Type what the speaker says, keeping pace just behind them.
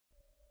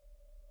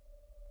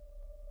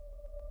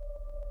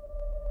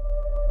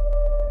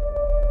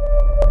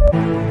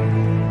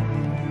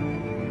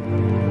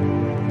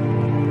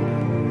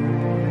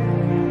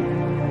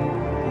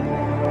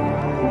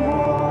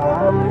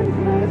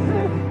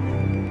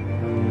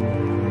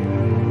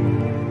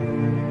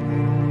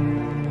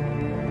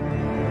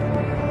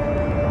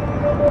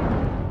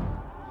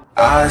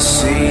I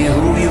see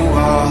who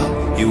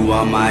you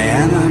are my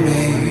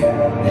enemy,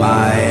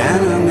 my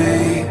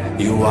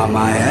enemy. You are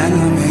my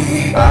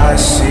enemy. I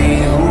see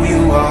who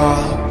you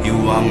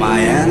are my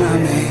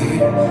enemy,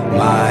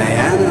 my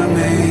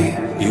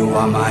enemy. You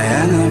are my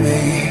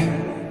enemy.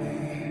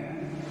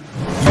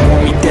 You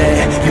want me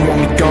dead, you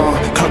want me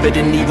gone, covered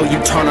in evil, you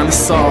turn on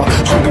us all.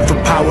 Hungry for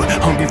power,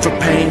 hungry for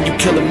pain, you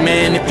kill a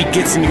man if he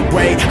gets in your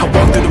way. I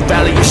walk through the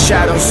valley of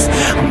shadows,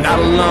 I'm not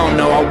alone,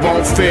 no, I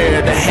won't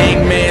fear the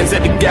hangman's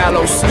at the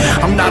gallows.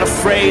 I'm not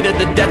afraid of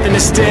the death in the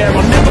stare.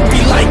 I'll never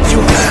be like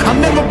you,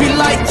 I'll never be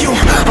like you.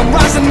 I'm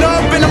rising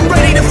up and I'm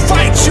ready to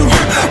fight you.